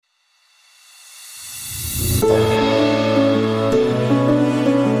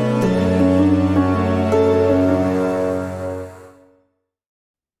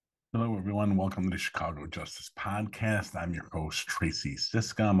welcome to the Chicago Justice Podcast. I'm your host, Tracy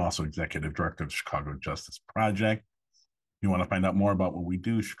Siska. I'm also Executive Director of the Chicago Justice Project. If you want to find out more about what we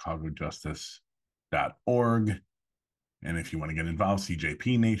do, chicagojustice.org. And if you want to get involved,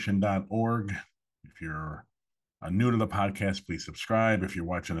 cjpnation.org. If you're new to the podcast, please subscribe. If you're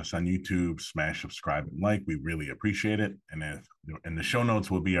watching us on YouTube, smash subscribe and like. We really appreciate it. And if in the show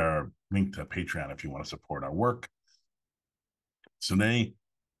notes will be our link to Patreon if you want to support our work. Today,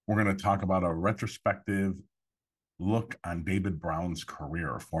 we're going to talk about a retrospective look on David Brown's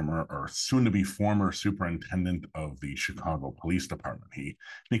career, former or soon to be former superintendent of the Chicago Police Department. I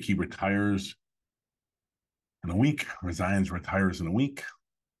think he retires in a week, retires in a week.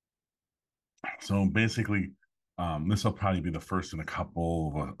 So basically, this will probably be the first in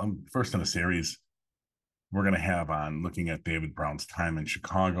a series we're going to have on looking at David Brown's time in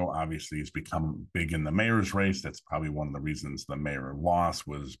Chicago. Obviously, he's become big in the mayor's race. That's probably one of the reasons the mayor lost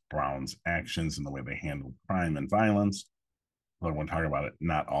was Brown's actions and the way they handled crime and violence. But when talking about it,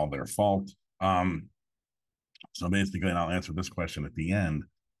 not all their fault. So basically, and I'll answer this question at the end.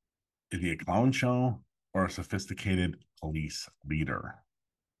 Is he a clown show or a sophisticated police leader?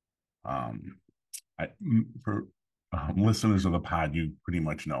 For listeners of the pod, you pretty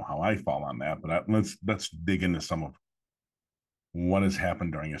much know how I fall on that, but let's dig into some of what has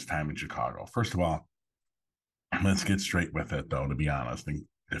happened during his time in Chicago. First of all, let's get straight with it, though, to be honest. And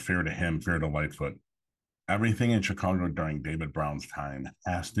fair to him, fair to Lightfoot, everything in Chicago during David Brown's time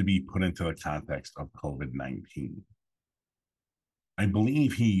has to be put into the context of COVID-19. I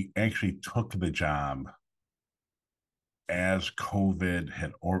believe he actually took the job as COVID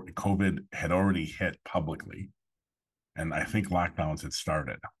had already hit publicly. And I think lockdowns had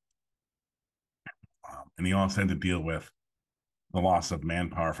started. And he also had to deal with the loss of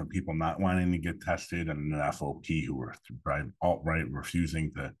manpower from people not wanting to get tested and an FOP who were alt-right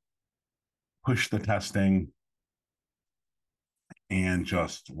refusing to push the testing and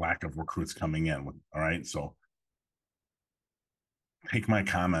just lack of recruits coming in. All right. So take my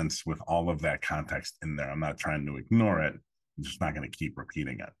comments with all of that context in there. I'm not trying to ignore it. I'm just not going to keep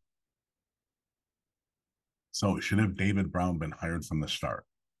repeating it. So should have David Brown been hired from the start?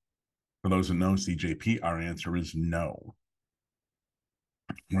 For those who know CJP, our answer is no.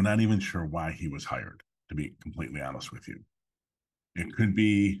 We're not even sure why he was hired, to be completely honest with you. It could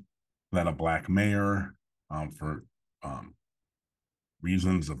be that a black mayor, for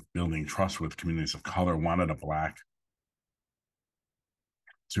reasons of building trust with communities of color, wanted a black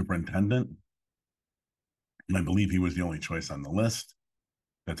superintendent. And I believe he was the only choice on the list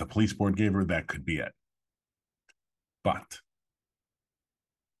that the police board gave her. That could be it. But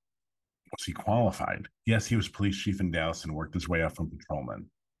was he qualified? Yes, he was police chief in Dallas and worked his way up from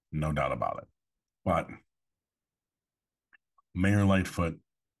patrolman. No doubt about it. But Mayor Lightfoot,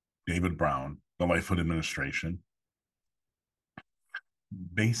 David Brown, the Lightfoot administration,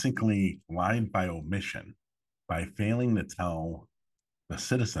 basically lied by omission by failing to tell the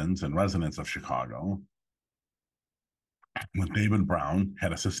citizens and residents of Chicago that David Brown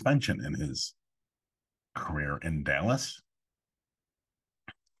had a suspension in his career in Dallas.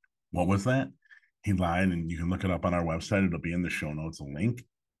 What was that? He lied, and you can look it up on our website. It'll be in the show notes, a link.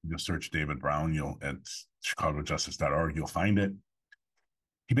 You'll search David Brown, at chicagojustice.org, you'll find it.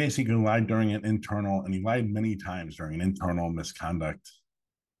 He basically lied during an internal, and he lied many times during an internal misconduct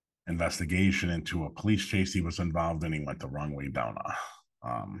investigation into a police chase he was involved in. He went the wrong way down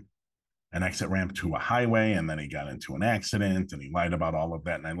an exit ramp to a highway, and then he got into an accident, and he lied about all of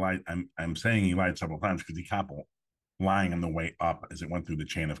that. And I'm saying he lied several times because he kept lying on the way up as it went through the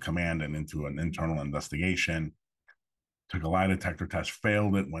chain of command and into an internal investigation. Took a lie detector test,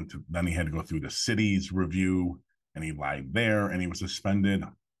 failed it, then he had to go through the city's review, and he lied there, and he was suspended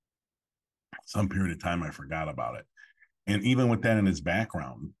some period of time. I forgot about it. And even with that in his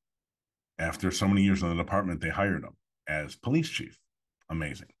background, after so many years in the department, they hired him as police chief.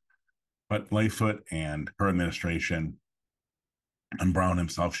 Amazing. But Lightfoot and her administration and Brown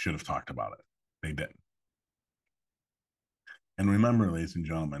himself should have talked about it. They didn't. And remember, ladies and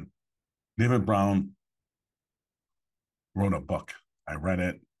gentlemen, David Brown wrote a book. I read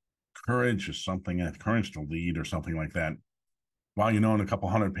it. Courage to Lead or something like that. Well, in a couple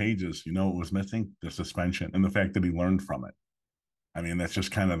hundred pages, what was missing? The suspension and the fact that he learned from it. I mean, that's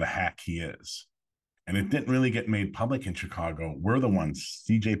just kind of the hack he is. And it didn't really get made public in Chicago. We're the ones,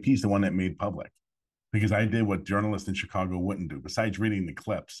 CJP's the one that made public. Because I did what journalists in Chicago wouldn't do. Besides reading the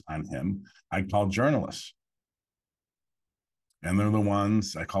clips on him, I called journalists. And they're the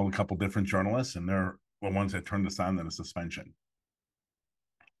ones, I called a couple different journalists, and they're the ones that turned us on to the suspension.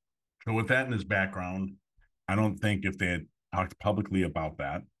 So with that in his background, I don't think if they had talked publicly about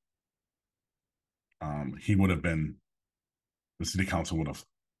that, he would have been, the city council would have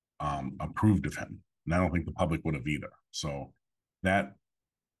approved of him. And I don't think the public would have either. So that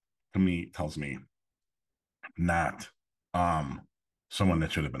to me tells me not someone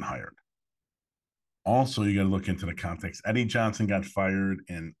that should have been hired. Also, you got to look into the context. Eddie Johnson got fired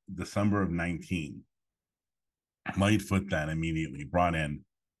in December of 19. Lightfoot then immediately brought in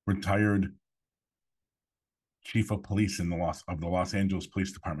retired chief of police in the Los Angeles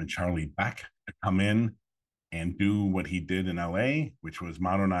Police Department, Charlie Beck, to come in and do what he did in LA, which was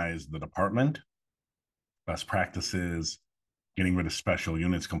modernize the department, best practices, getting rid of special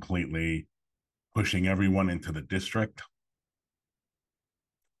units completely, pushing everyone into the district,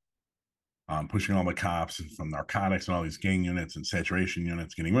 pushing all the cops from narcotics and all these gang units and saturation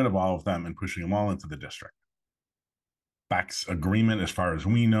units, getting rid of all of them and pushing them all into the district. Beck's agreement, as far as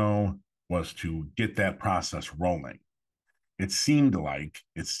we know, was to get that process rolling. It seemed like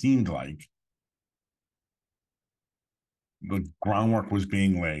the groundwork was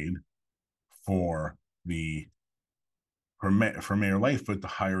being laid for Mayor Lightfoot to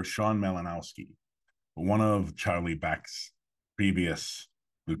hire Sean Malinowski, one of Charlie Beck's previous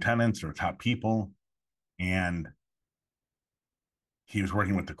lieutenants or top people, and he was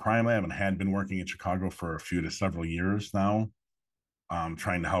working with the crime lab and had been working in Chicago for a few to several years now,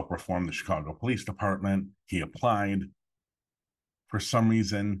 trying to help reform the Chicago Police Department. He applied. For some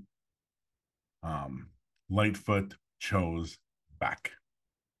reason, Lightfoot chose Beck.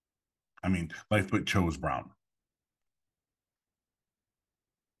 Lightfoot chose Brown.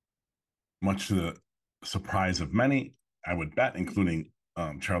 Much to the surprise of many, I would bet, including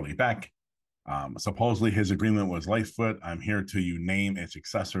Charlie Beck. Supposedly his agreement was, Lightfoot, I'm here till you name a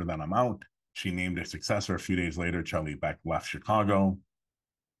successor, then I'm out. She named a successor. A few days later, Charlie Beck left Chicago.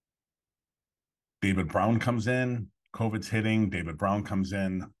 David Brown comes in. COVID's hitting. David Brown comes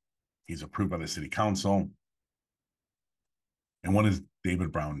in. He's approved by the city council. And what does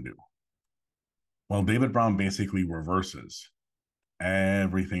David Brown do? Well, David Brown basically reverses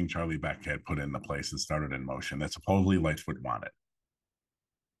everything Charlie Beck had put into place and started in motion that supposedly Lightfoot wanted.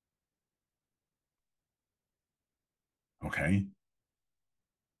 Okay.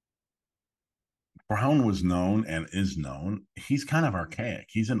 Brown was known and is known. He's kind of archaic.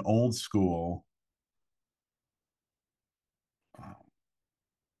 He's an old school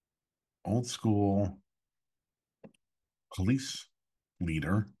police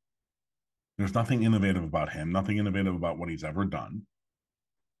leader. There's nothing innovative about him, nothing innovative about what he's ever done.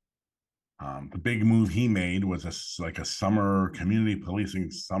 The big move he made was a summer community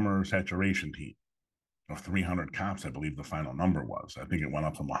policing summer saturation team of 300 cops, I believe the final number was. I think it went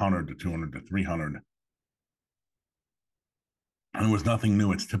up from 100 to 200 to 300. And it was nothing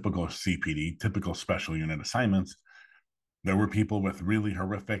new. It's typical CPD, typical special unit assignments. There were people with really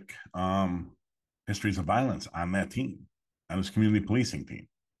horrific histories of violence on that team, on this community policing team.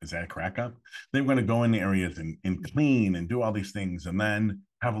 Is that a crack up? They were going to go in the areas and clean and do all these things and then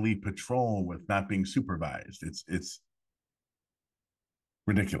heavily patrol with not being supervised. It's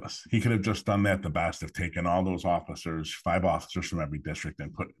ridiculous. He could have just done that the best, have taken all those officers, 5 officers from every district,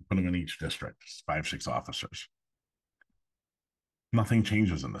 and put them in each district, 5, 6 officers. Nothing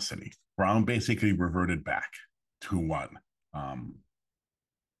changes in the city. Brown basically reverted back to what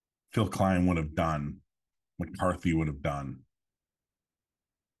Phil Klein would have done, McCarthy would have done.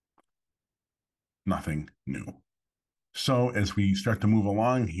 Nothing new. So as we start to move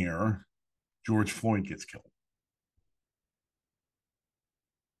along here, George Floyd gets killed.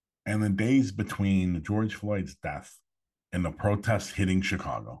 And the days between George Floyd's death and the protests hitting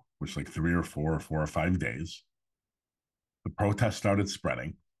Chicago, which like 3 or 4 or 5 days, the protests started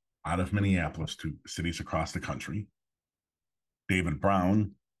spreading out of Minneapolis to cities across the country. David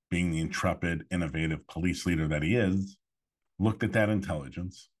Brown, being the intrepid, innovative police leader that he is, looked at that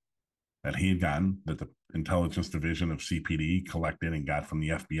intelligence that he had gotten, that the intelligence division of CPD collected and got from the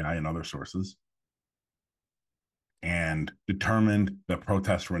FBI and other sources, and determined that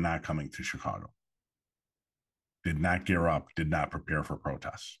protests were not coming to Chicago. Did not gear up, did not prepare for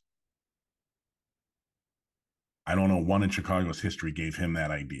protests. I don't know one in Chicago's history gave him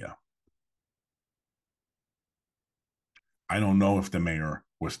that idea. I don't know if the mayor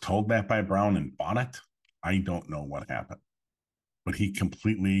was told that by Brown and bought it. I don't know what happened. But he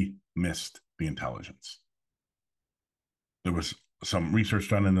completely missed the intelligence. There was some research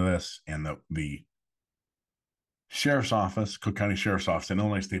done into this, and the sheriff's office, Cook County Sheriff's Office, and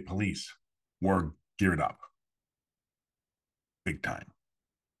Illinois State Police were geared up big time.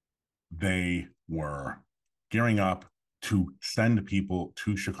 They were gearing up to send people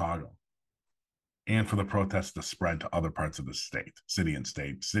to Chicago and for the protests to spread to other parts of the state, city,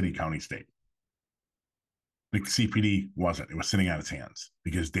 county, state. The CPD wasn't. It was sitting on its hands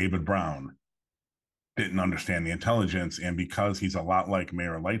because David Brown didn't understand the intelligence. And because he's a lot like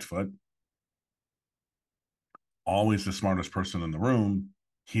Mayor Lightfoot, always the smartest person in the room,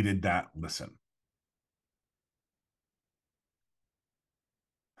 he did not listen.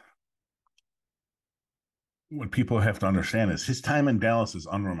 What people have to understand is his time in Dallas is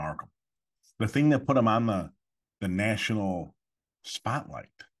unremarkable. The thing that put him on the national spotlight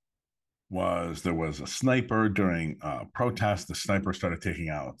was there was a sniper during a protest. The sniper started taking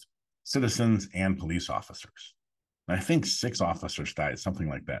out citizens and police officers. And I think 6 officers died, something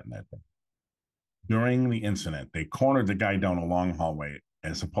like that in that day. During the incident, they cornered the guy down a long hallway.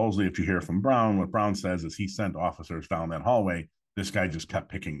 And supposedly, if you hear from Brown, what Brown says is he sent officers down that hallway. This guy just kept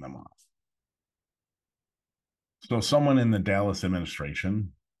picking them off. So someone in the Dallas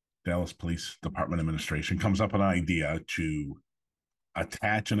administration, Dallas Police Department administration, comes up with an idea to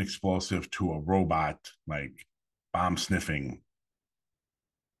attach an explosive to a robot, like bomb sniffing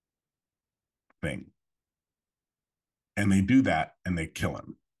thing. And they do that and they kill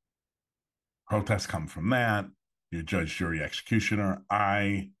him. Protests come from that. You judge, jury, executioner.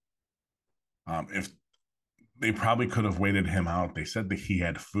 If they probably could have waited him out. They said that he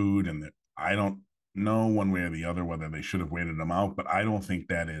had food, and that I don't know one way or the other whether they should have waited him out, but I don't think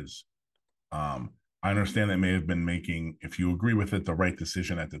that is. I understand that may have been making, if you agree with it, the right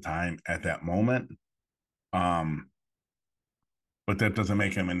decision at the time, at that moment. But that doesn't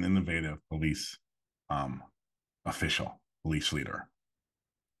make him an innovative police official, police leader.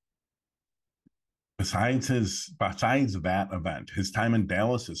 Besides that event, his time in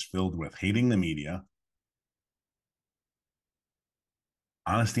Dallas is filled with hating the media.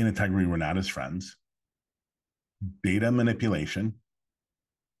 Honesty and integrity were not his friends. Data manipulation.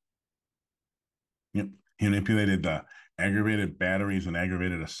 Yep. He manipulated the aggravated batteries and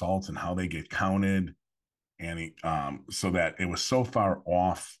aggravated assaults and how they get counted. And so that it was so far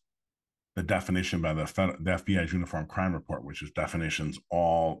off the definition by the FBI's Uniform Crime Report, which is definitions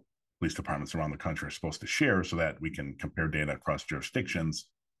all police departments around the country are supposed to share so that we can compare data across jurisdictions.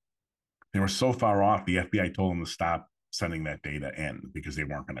 They were so far off, the FBI told them to stop sending that data in because they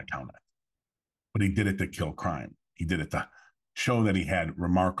weren't going to count it. But he did it to kill crime. He did it to show that he had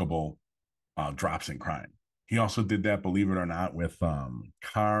remarkable drops in crime. He also did that, believe it or not, with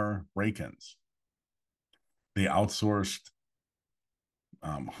car break-ins. They outsourced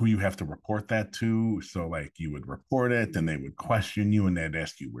who you have to report that to. So like you would report it and they would question you and they'd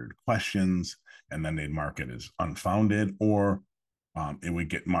ask you weird questions and then they'd mark it as unfounded, or it would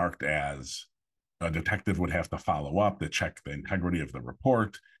get marked as a detective would have to follow up to check the integrity of the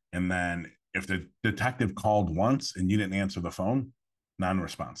report. And then if the detective called once and you didn't answer the phone,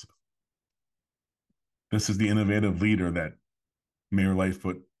 non-responsive. This is the innovative leader that Mayor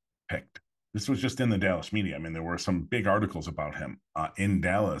Lightfoot picked. This was just in the Dallas media. I mean, there were some big articles about him in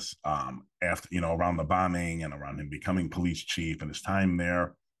Dallas after, around the bombing and around him becoming police chief and his time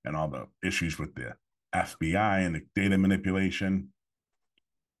there and all the issues with the FBI and the data manipulation.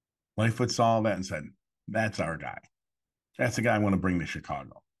 Lightfoot saw all that and said, that's our guy. That's the guy I want to bring to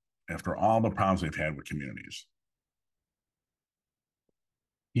Chicago after all the problems they've had with communities.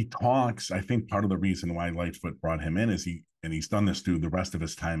 He talks, I think part of the reason why Lightfoot brought him in is and he's done this through the rest of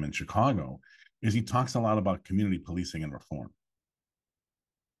his time in Chicago, is he talks a lot about community policing and reform.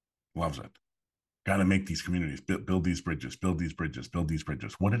 Loves it. Got to make these communities, build these bridges, build these bridges, build these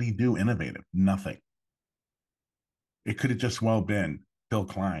bridges. What did he do? Innovative? Nothing. It could have just well been Phil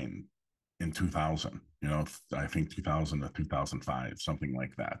Klein in 2000, I think 2000 to 2005, something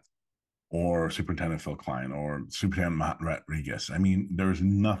like that. Or Superintendent Phil Klein or Superintendent Matt Rodriguez. I mean, there's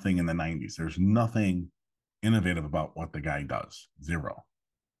nothing in the 90s. There's nothing innovative about what the guy does. Zero.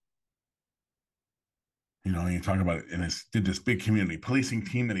 You talk about it, and it did this big community policing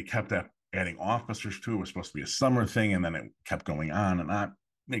team that he kept adding officers to. It was supposed to be a summer thing, and then it kept going on and on.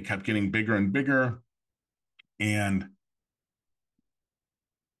 They kept getting bigger and bigger, and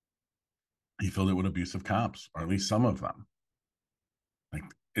he filled it with abusive cops, or at least some of them. Like,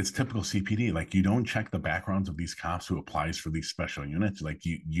 it's typical CPD. Like, you don't check the backgrounds of these cops who applies for these special units. Like,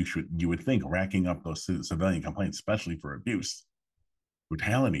 you would think racking up those civilian complaints, especially for abuse,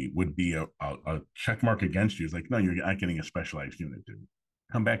 brutality, would be a check mark against you. It's like, no, you're not getting a specialized unit, dude.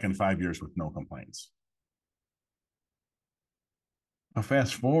 Come back in 5 years with no complaints. Now,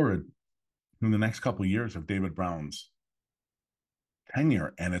 fast forward in the next couple of years of David Brown's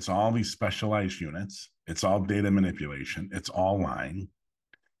tenure, and it's all these specialized units. It's all data manipulation. It's all lying.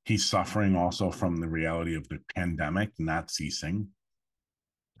 He's suffering also from the reality of the pandemic not ceasing.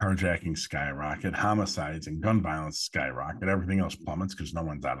 Carjacking skyrocket, homicides and gun violence skyrocket. Everything else plummets because no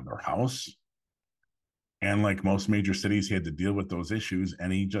one's out of their house. And like most major cities, he had to deal with those issues.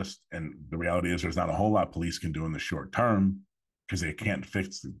 And and the reality is there's not a whole lot police can do in the short term because they can't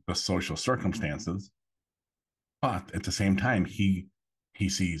fix the social circumstances. But at the same time, he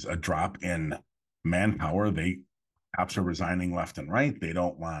sees a drop in manpower. Cops are resigning left and right. They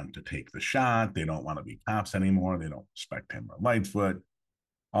don't want to take the shot. They don't want to be cops anymore. They don't respect him or Lightfoot.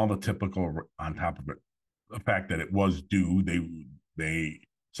 All the typical on top of it. The fact that it was due, they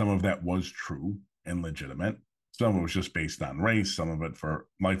some of that was true and legitimate. Some of it was just based on race. Some of it for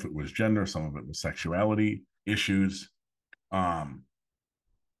Lightfoot was gender. Some of it was sexuality issues. Um,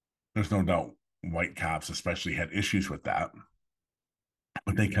 there's no doubt white cops especially had issues with that,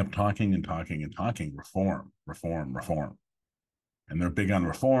 but they kept talking and talking and talking reform, reform, reform. And they're big on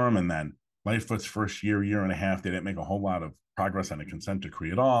reform. And then Lightfoot's first year and a half, they didn't make a whole lot of progress on the consent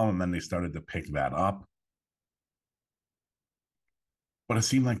decree at all. And then they started to pick that up. But it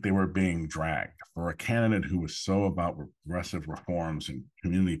seemed like they were being dragged for a candidate who was so about progressive reforms and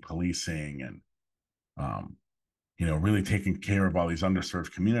community policing and, um, really taking care of all these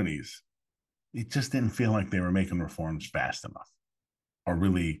underserved communities. It just didn't feel like they were making reforms fast enough or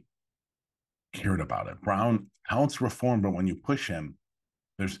really cared about it. Brown counts reform, but when you push him,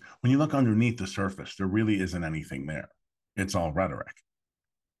 when you look underneath the surface, there really isn't anything there. It's all rhetoric.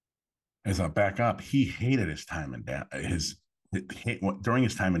 As I back up, he hated his time in during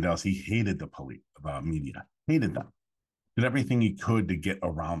his time in Dallas. He hated the police, the media, hated them. Did everything he could to get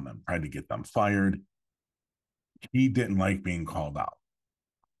around them, tried to get them fired. He didn't like being called out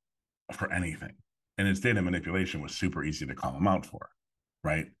for anything, and his data manipulation was super easy to call him out for.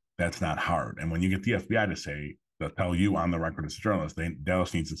 Right? That's not hard. And when you get the FBI to say, they'll tell you on the record as a journalist,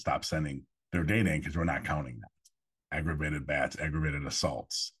 Dallas needs to stop sending their data in because we're not counting that. Aggravated bats, aggravated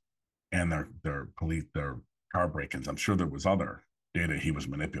assaults, and their car break-ins. I'm sure there was other data he was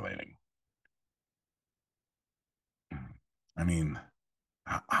manipulating. I mean,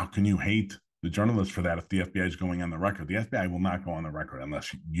 how can you hate the journalist for that if the FBI is going on the record? The FBI will not go on the record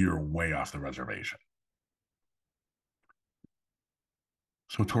unless you're way off the reservation.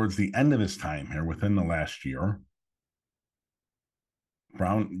 So towards the end of his time here, within the last year,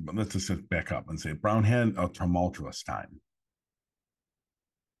 Brown, let's just back up and say Brown had a tumultuous time,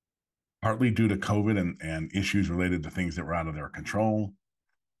 partly due to COVID and issues related to things that were out of their control.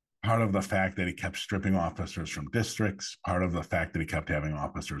 Part of the fact that he kept stripping officers from districts, part of the fact that he kept having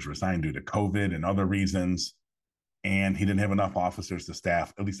officers resign due to COVID and other reasons. And he didn't have enough officers to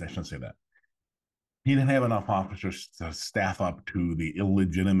staff, at least I shouldn't say that. He didn't have enough officers to staff up to the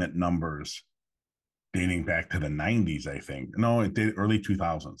illegitimate numbers dating back to the 90s, I think. No, it did early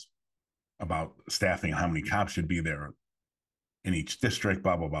 2000s about staffing, how many cops should be there in each district,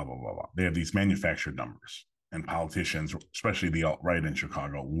 blah, blah, blah, blah, blah, blah. They have these manufactured numbers. And politicians, especially the alt-right in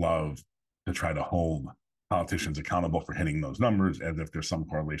Chicago, love to try to hold politicians accountable for hitting those numbers as if there's some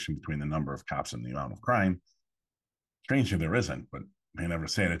correlation between the number of cops and the amount of crime. Strangely, there isn't, but they never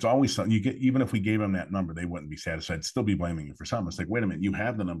say it. It's always something you get. Even if we gave them that number, they wouldn't be satisfied. Still be blaming you for something. It's like, wait a minute, you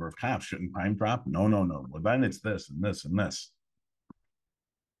have the number of cops. Shouldn't crime drop? No, no, no. Well, then it's this and this and this.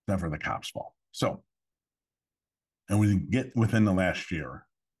 Never the cops' fault. So, and we get within the last year,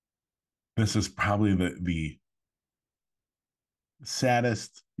 this is probably the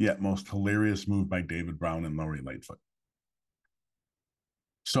saddest yet most hilarious move by David Brown and Lori Lightfoot.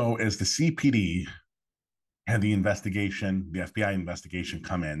 So, as the CPD had the FBI investigation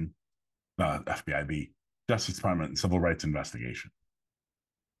come in, the Justice Department and Civil Rights Investigation,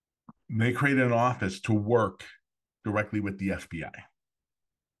 they created an office to work directly with the FBI,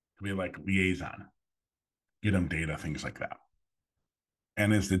 to be like liaison, get them data, things like that.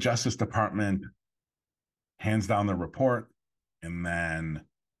 And as the Justice Department hands down the report, and then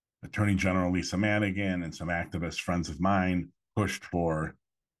Attorney General Lisa Madigan and some activist friends of mine pushed for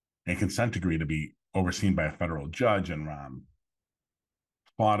a consent decree to be overseen by a federal judge, and Ron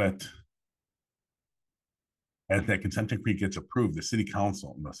fought it. As that consent decree gets approved, the the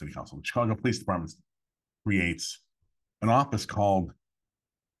Chicago Police Department creates an office called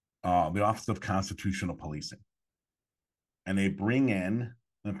the Office of Constitutional Policing. And they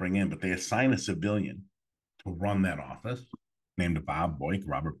but they assign a civilian to run that office named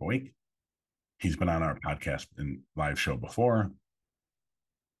Robert Boyk. He's been on our podcast and live show before,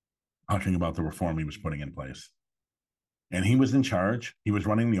 talking about the reform he was putting in place. And he was in charge. He was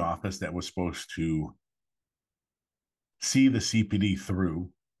running the office that was supposed to see the CPD through,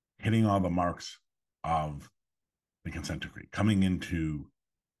 hitting all the marks of the consent decree, coming into,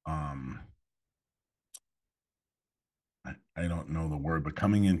 I don't know the word, but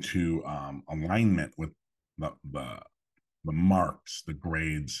coming into alignment with the marks, the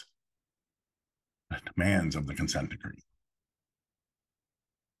grades, demands of the consent decree.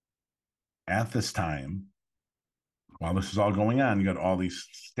 At this time, while this is all going on, you got all these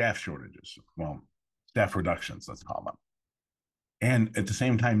staff shortages. Well, staff reductions, let's call them. And at the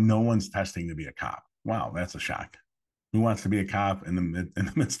same time, no one's testing to be a cop. Wow, that's a shock. Who wants to be a cop in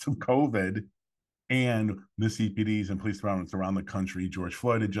the midst of COVID? And the CPDs and police departments around the country, George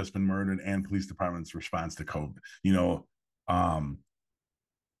Floyd had just been murdered, and police departments' response to COVID. Um,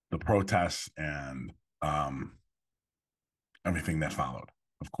 the protests and everything that followed.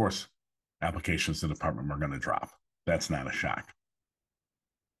 Of course, applications to the department were going to drop. That's not a shock.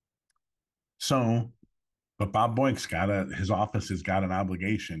 So, but Bob Boyk's his office has got an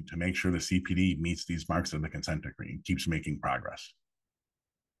obligation to make sure the CPD meets these marks of the consent decree and keeps making progress.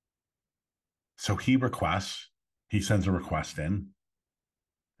 So he sends a request in,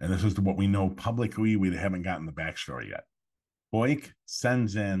 and this is what we know publicly. We haven't gotten the backstory yet. Boyk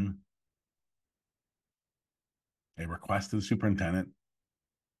sends in a request to the superintendent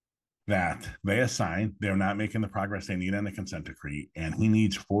that they're not making the progress they need on the consent decree, and he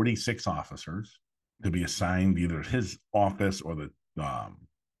needs 46 officers to be assigned either his office or the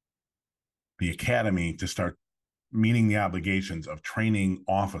academy to start meeting the obligations of training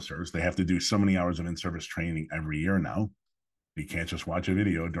officers. They have to do so many hours of in-service training every year now. You can't just watch a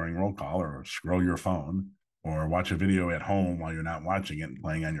video during roll call or scroll your phone or watch a video at home while you're not watching it and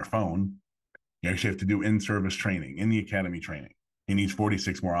playing on your phone. You actually have to do in-service training, in the academy training. He needs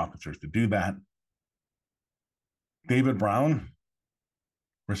 46 more officers to do that. David Brown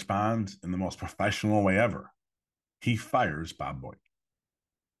responds in the most professional way ever. He fires Bob Boyd.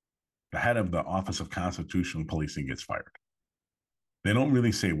 The head of the Office of Constitutional Policing gets fired. They don't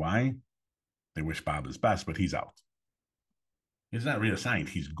really say why. They wish Bob his best, but he's out. He's not reassigned.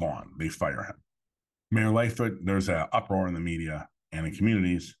 He's gone. They fire him. Mayor Lightfoot, there's an uproar in the media and in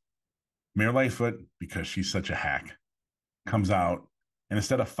communities. Mayor Lightfoot, because she's such a hack, comes out and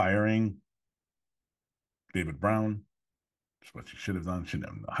instead of firing David Brown, which is what she should have done, she shouldn't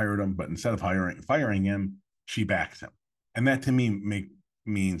have hired him, but instead of firing him, she backs him. And that to me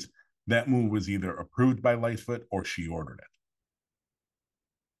means that move was either approved by Lightfoot or she ordered it.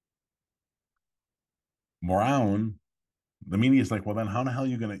 Brown, the media is like, well, then how the hell are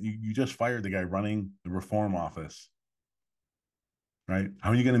you going to, you just fired the guy running the reform office, right?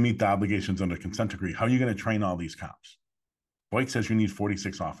 How are you going to meet the obligations under consent decree? How are you going to train all these cops? Blake says you need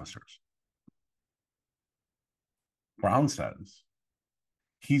 46 officers. Brown says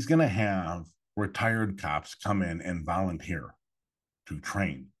he's going to have retired cops come in and volunteer to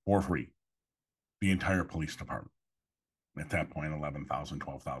train for free the entire police department. At that point, 11,000,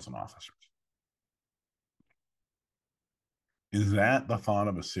 12,000 officers. Is that the thought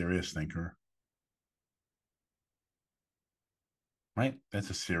of a serious thinker? Right? That's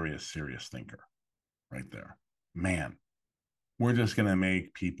a serious thinker right there. Man, we're just going to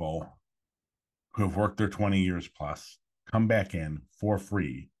make people who have worked their 20 years plus come back in for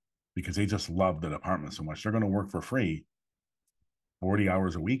free because they just love the department so much. They're going to work for free 40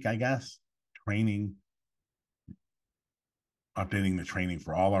 hours a week, I guess, training, updating the training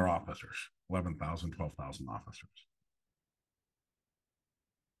for all our officers, 11,000, 12,000 officers.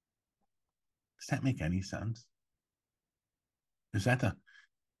 Does that make any sense? Is that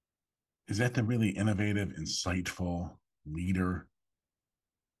the really innovative, insightful leader?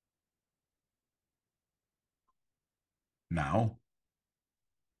 Now,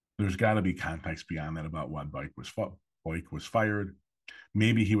 there's got to be context beyond that about why Boyk was fired.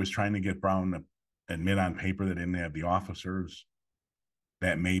 Maybe he was trying to get Brown to admit on paper that they didn't have the officers.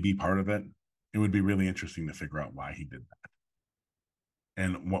 That may be part of it. It would be really interesting to figure out why he did that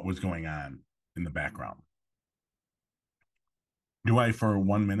and what was going on in the background. Do I, for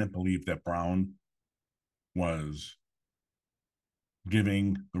 1 minute, believe that Brown was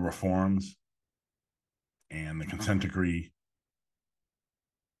giving the reforms and the consent decree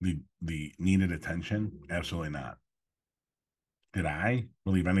the needed attention? Absolutely not. Did I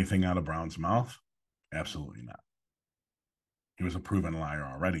believe anything out of Brown's mouth? Absolutely not. He was a proven liar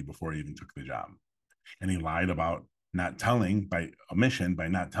already before he even took the job. And he lied about not telling, by omission, by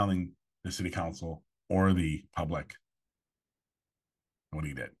not telling the city council or the public what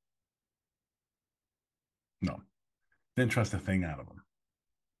he did. No, didn't trust a thing out of him.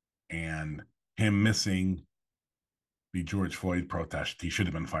 And him missing the George Floyd protest, he should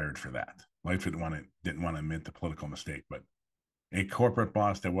have been fired for that. Lightfoot didn't want to admit the political mistake, but a corporate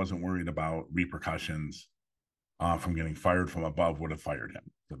boss that wasn't worried about repercussions from getting fired from above would have fired him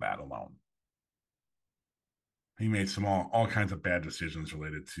for that alone. He made all kinds of bad decisions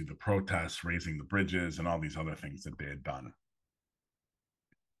related to the protests, raising the bridges, and all these other things that they had done.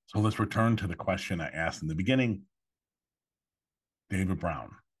 So let's return to the question I asked in the beginning. David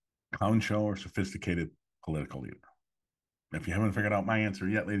Brown, clown show or sophisticated political leader? If you haven't figured out my answer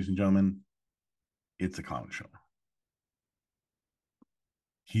yet, ladies and gentlemen, it's a clown show.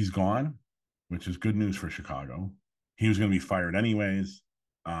 He's gone, which is good news for Chicago. He was going to be fired anyways.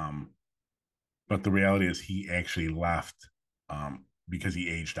 But the reality is he actually left because he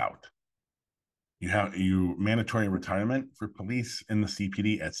aged out. You have mandatory retirement for police in the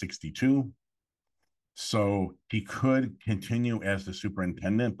CPD at 62. So he could continue as the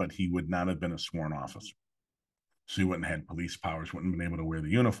superintendent, but he would not have been a sworn officer. So he wouldn't have had police powers, wouldn't have been able to wear the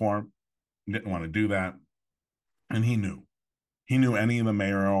uniform, didn't want to do that. And he knew. He knew any of the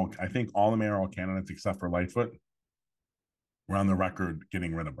mayoral, I think all the mayoral candidates except for Lightfoot were on the record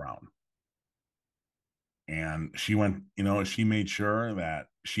getting rid of Brown. And she went, she made sure that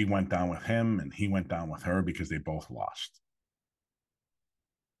she went down with him and he went down with her because they both lost.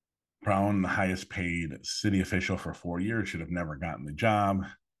 Brown, the highest paid city official for 4 years, should have never gotten the job.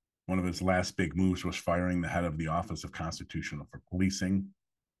 One of his last big moves was firing the head of the Office of Constitutional for Policing.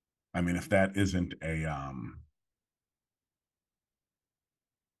 I mean, if that isn't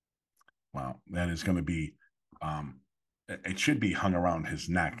that is going to be, it should be hung around his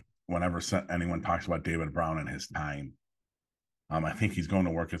neck whenever anyone talks about David Brown and his time. I think he's going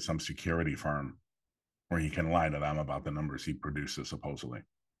to work at some security firm where he can lie to them about the numbers he produces, supposedly.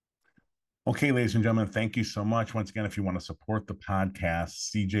 Okay, ladies and gentlemen, thank you so much. Once again, if you want to support the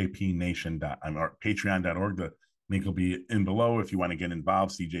podcast, cjpnation.org or patreon.org, the link will be in below. If you want to get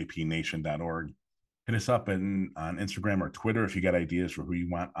involved, cjpnation.org. Hit us up on Instagram or Twitter if you got ideas for who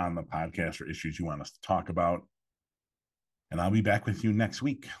you want on the podcast or issues you want us to talk about. And I'll be back with you next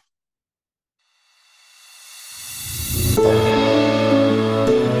week.